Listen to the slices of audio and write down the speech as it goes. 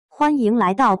欢迎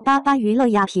来到八八娱乐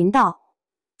呀频道，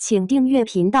请订阅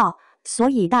频道，所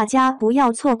以大家不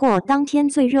要错过当天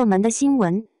最热门的新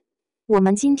闻。我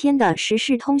们今天的时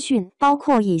事通讯包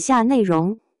括以下内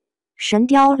容：神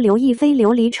雕刘亦菲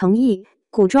流离成艺，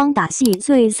古装打戏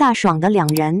最飒爽的两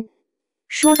人。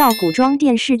说到古装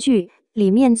电视剧，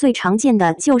里面最常见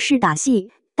的就是打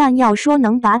戏，但要说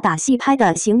能把打戏拍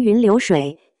得行云流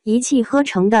水、一气呵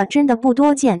成的，真的不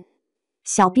多见。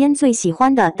小编最喜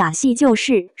欢的打戏就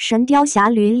是《神雕侠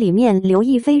侣》里面刘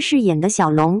亦菲饰演的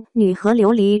小龙女和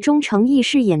琉璃中程毅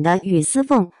饰演的雨丝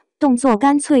凤，动作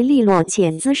干脆利落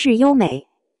且姿势优美。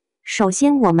首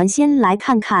先，我们先来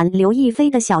看看刘亦菲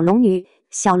的小龙女。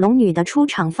小龙女的出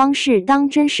场方式当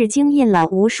真是惊艳了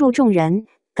无数众人，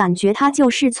感觉她就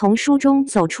是从书中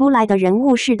走出来的人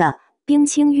物似的，冰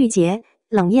清玉洁，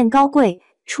冷艳高贵，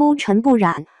出尘不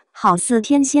染，好似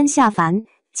天仙下凡，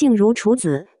静如处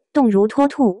子，动如脱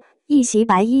兔，一袭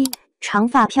白衣，长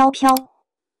发飘飘。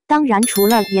当然，除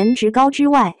了颜值高之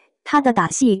外，她的打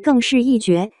戏更是一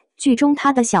绝。剧中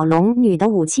她的小龙女的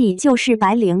武器就是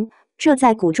白绫，这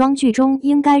在古装剧中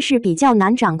应该是比较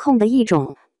难掌控的一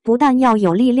种，不但要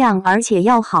有力量，而且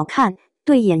要好看，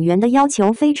对演员的要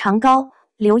求非常高。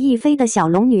刘亦菲的小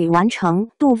龙女完成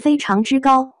度非常之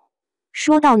高。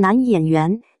说到男演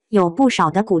员，有不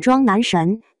少的古装男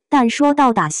神，但说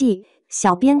到打戏，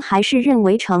小编还是认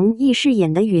为程毅饰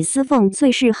演的雨丝凤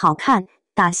最是好看，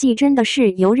打戏真的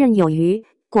是游刃有余，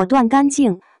果断干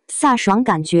净，飒爽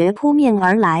感觉扑面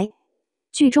而来。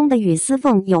剧中的雨丝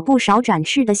凤有不少展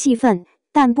翅的戏份，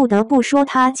但不得不说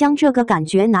她将这个感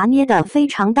觉拿捏得非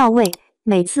常到位，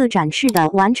每次展翅的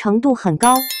完成度很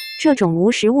高，这种无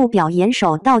实物表演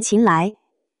手到擒来。